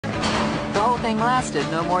thing lasted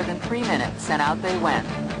no more than 3 minutes, and out they went.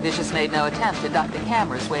 Vicious made no attempt to duck the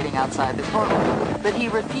cameras waiting outside the courtroom, but he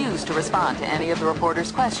refused to respond to any of the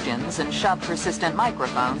reporters' questions and shoved persistent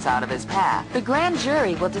microphones out of his path. The grand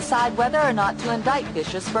jury will decide whether or not to indict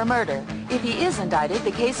Vicious for murder. If he is indicted,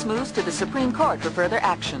 the case moves to the Supreme Court for further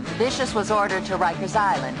action. Vicious was ordered to Rikers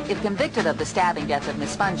Island. If convicted of the stabbing death of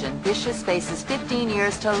Miss Spungen, Vicious faces 15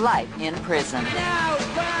 years to life in prison.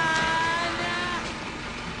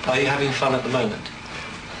 Are you having fun at the moment?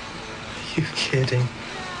 Are you kidding?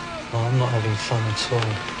 No, I'm not having fun at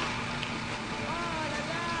all.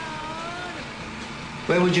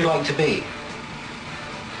 Where would you like to be?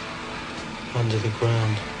 Under the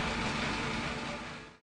ground.